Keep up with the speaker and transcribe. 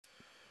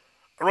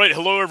Alright,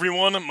 hello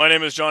everyone, my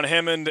name is John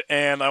Hammond,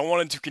 and I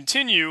wanted to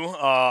continue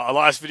a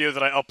last video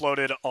that I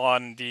uploaded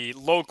on the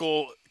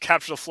local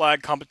Capture the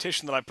Flag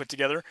competition that I put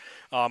together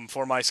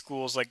for my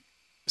school's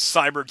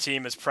cyber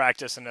team as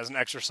practice and as an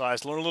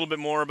exercise, learn a little bit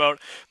more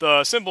about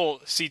the simple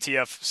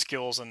CTF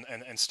skills and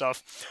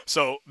stuff.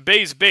 So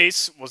Bay's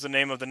Base was the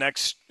name of the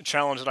next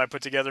challenge that I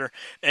put together,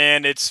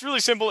 and it's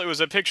really simple. It was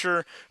a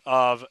picture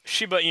of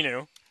Shiba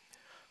Inu,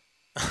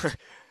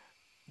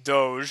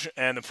 Doge,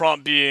 and the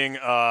prompt being,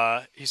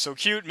 he's so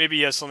cute, maybe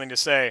he has something to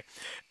say.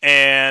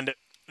 And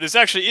this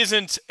actually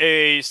isn't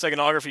a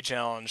steganography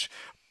challenge,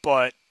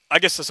 but I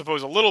guess I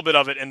suppose a little bit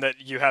of it in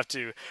that you have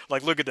to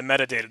look at the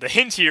metadata. The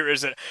hint here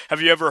is that,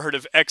 have you ever heard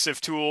of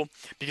EXIF tool?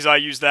 Because I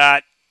use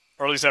that,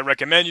 or at least I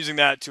recommend using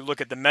that to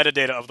look at the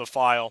metadata of the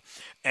file.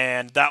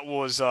 And that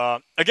was,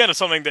 again,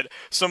 something that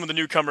some of the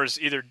newcomers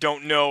either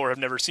don't know or have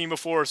never seen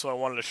before, so I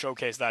wanted to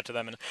showcase that to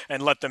them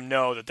and let them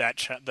know that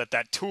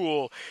that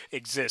tool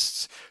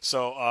exists.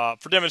 So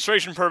for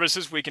demonstration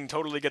purposes, we can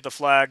totally get the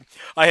flag.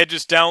 I had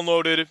just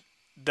downloaded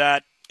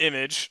that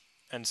image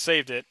and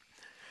saved it,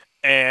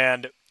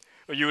 and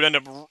you would end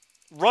up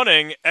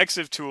running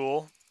EXIF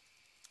tool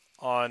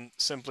on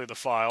simply the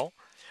file,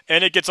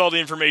 and it gets all the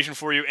information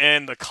for you.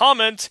 And the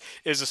comment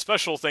is a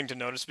special thing to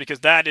notice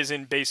because that is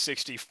in base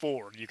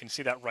 64. You can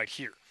see that right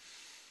here.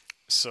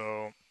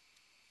 So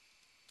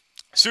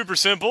super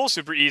simple,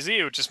 super easy.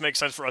 It would just make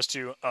sense for us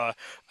to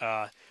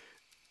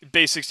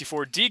base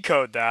 64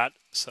 decode that.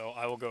 So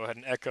I will go ahead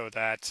and echo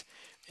that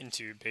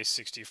into base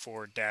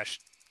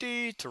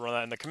 64-D to run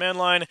that in the command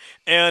line,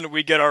 and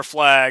we get our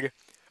flag.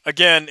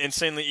 Again,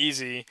 insanely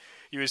easy.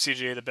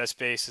 USCGA, the best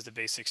base is the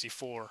base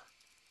 64.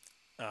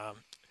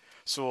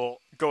 So we'll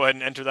go ahead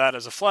and enter that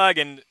as a flag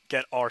and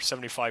get our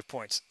 75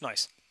 points.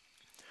 Nice.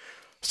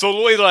 So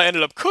the way that I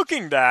ended up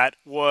cooking that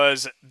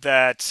was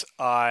that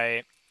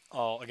I'll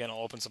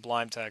open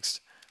Sublime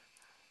Text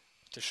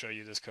to show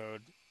you this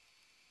code.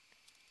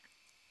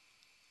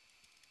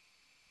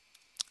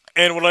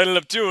 And what I ended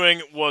up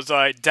doing was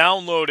I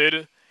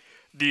downloaded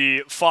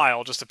the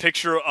file, just a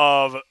picture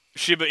of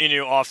Shiba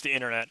Inu off the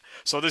internet.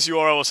 So this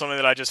URL is something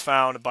that I just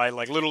found by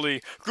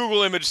literally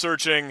Google image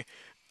searching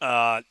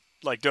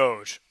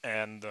Doge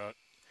and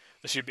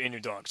the Shiba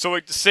Inu dog. So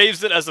it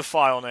saves it as the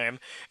file name,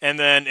 and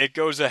then it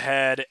goes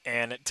ahead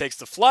and it takes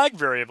the flag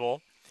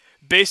variable,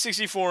 base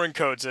 64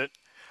 encodes it.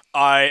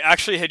 I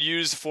actually had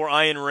used for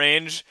iron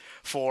range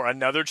for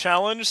another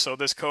challenge, so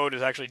this code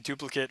is actually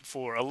duplicate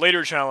for a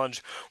later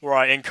challenge where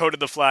I encoded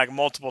the flag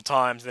multiple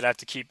times that I have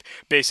to keep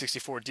base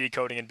 64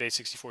 decoding and base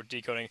 64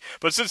 decoding.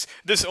 But since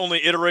this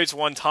only iterates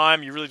one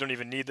time, you really don't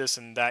even need this,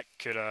 and that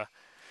could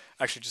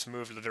actually just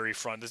move to the very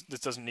front. This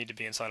doesn't need to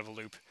be inside of a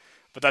loop.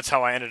 But that's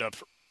how I ended up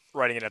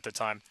writing it at the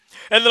time.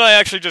 And then I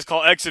actually just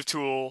call EXIF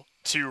tool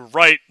to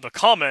write the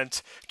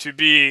comment to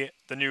be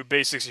the new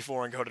base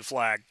 64 encoded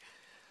flag.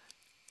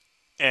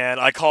 And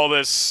I call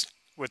this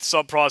with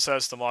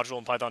subprocess, the module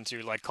in Python,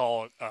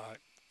 to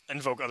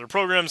invoke other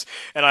programs,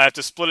 and I have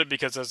to split it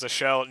because as a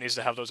shell, it needs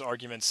to have those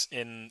arguments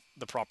in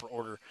the proper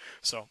order.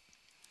 So,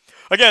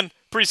 again,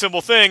 pretty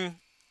simple thing.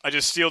 I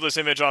just steal this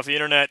image off the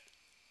internet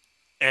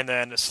and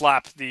then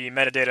slap the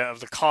metadata of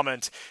the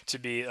comment to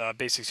be a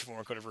base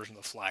 64 encoded version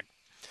of the flag.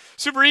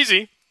 Super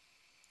easy.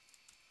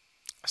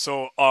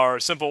 So our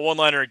simple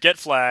one-liner get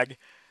flag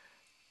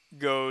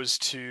goes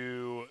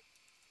to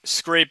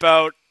scrape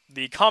out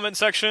the comment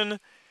section,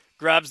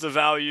 grabs the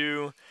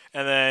value,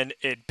 and then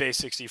it base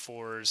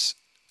 64s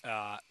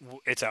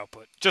its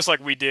output, just like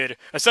we did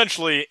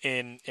essentially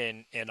in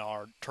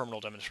our terminal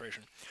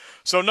demonstration.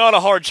 So not a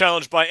hard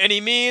challenge by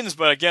any means,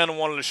 but again, I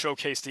wanted to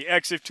showcase the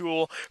EXIF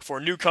tool for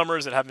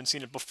newcomers that haven't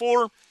seen it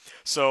before.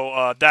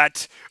 So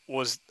that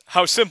was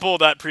how simple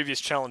that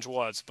previous challenge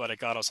was, but it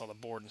got us on the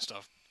board and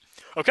stuff.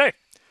 Okay,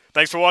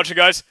 thanks for watching,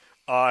 guys.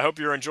 I hope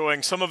you're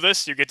enjoying some of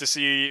this. You get to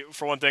see,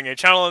 for one thing, a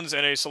challenge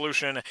and a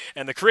solution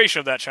and the creation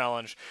of that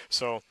challenge.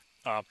 So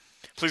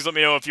please let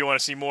me know if you want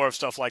to see more of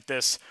stuff like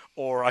this,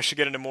 or I should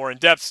get into more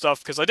in-depth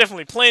stuff, because I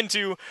definitely plan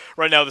to.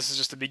 Right now, this is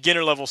just the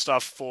beginner-level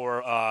stuff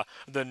for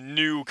the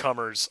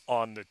newcomers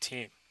on the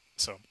team.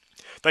 So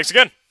thanks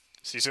again.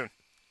 See you soon.